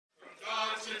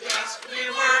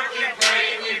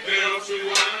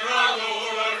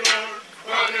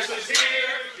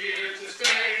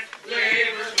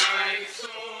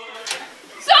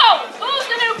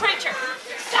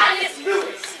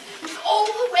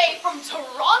way from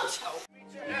Toronto.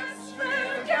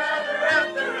 Gather at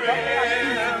the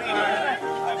river,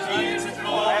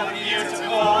 beautiful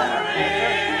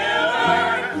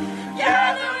river.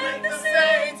 Gather with the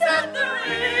saints at the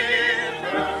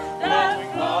river.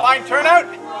 Fine turnout.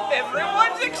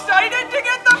 Everyone's excited to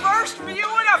get the first view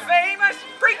of a famous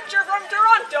preacher from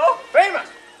Toronto. Famous.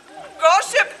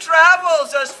 Gossip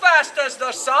travels as fast as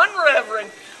the sun, Reverend.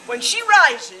 When she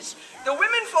rises, the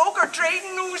women folk are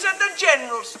trading news at the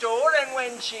general store, and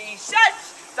when she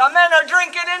sets, the men are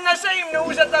drinking in the same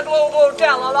news at the Globe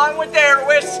Hotel along with their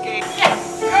whiskey.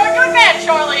 Yes, you're a good man,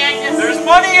 Charlie Angus. There's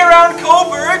money around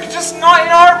Coburg, just not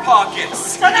in our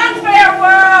pockets. An unfair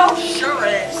world. Sure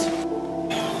is.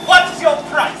 What's your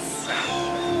price?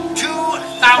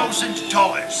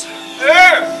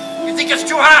 $2,000. You think it's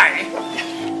too high?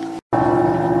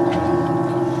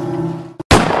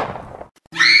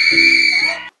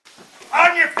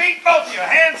 On your feet, both of you,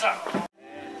 hands up.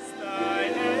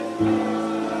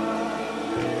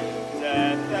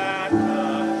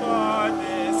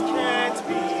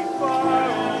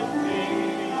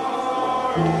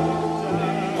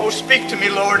 Oh, speak to me,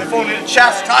 Lord, if only to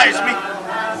chastise me.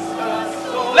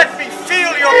 Let me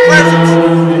feel your presence.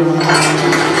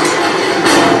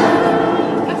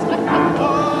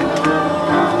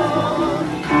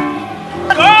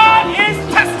 God is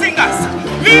testing us.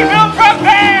 We will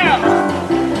prevail.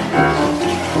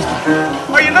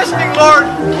 Are you listening, Lord?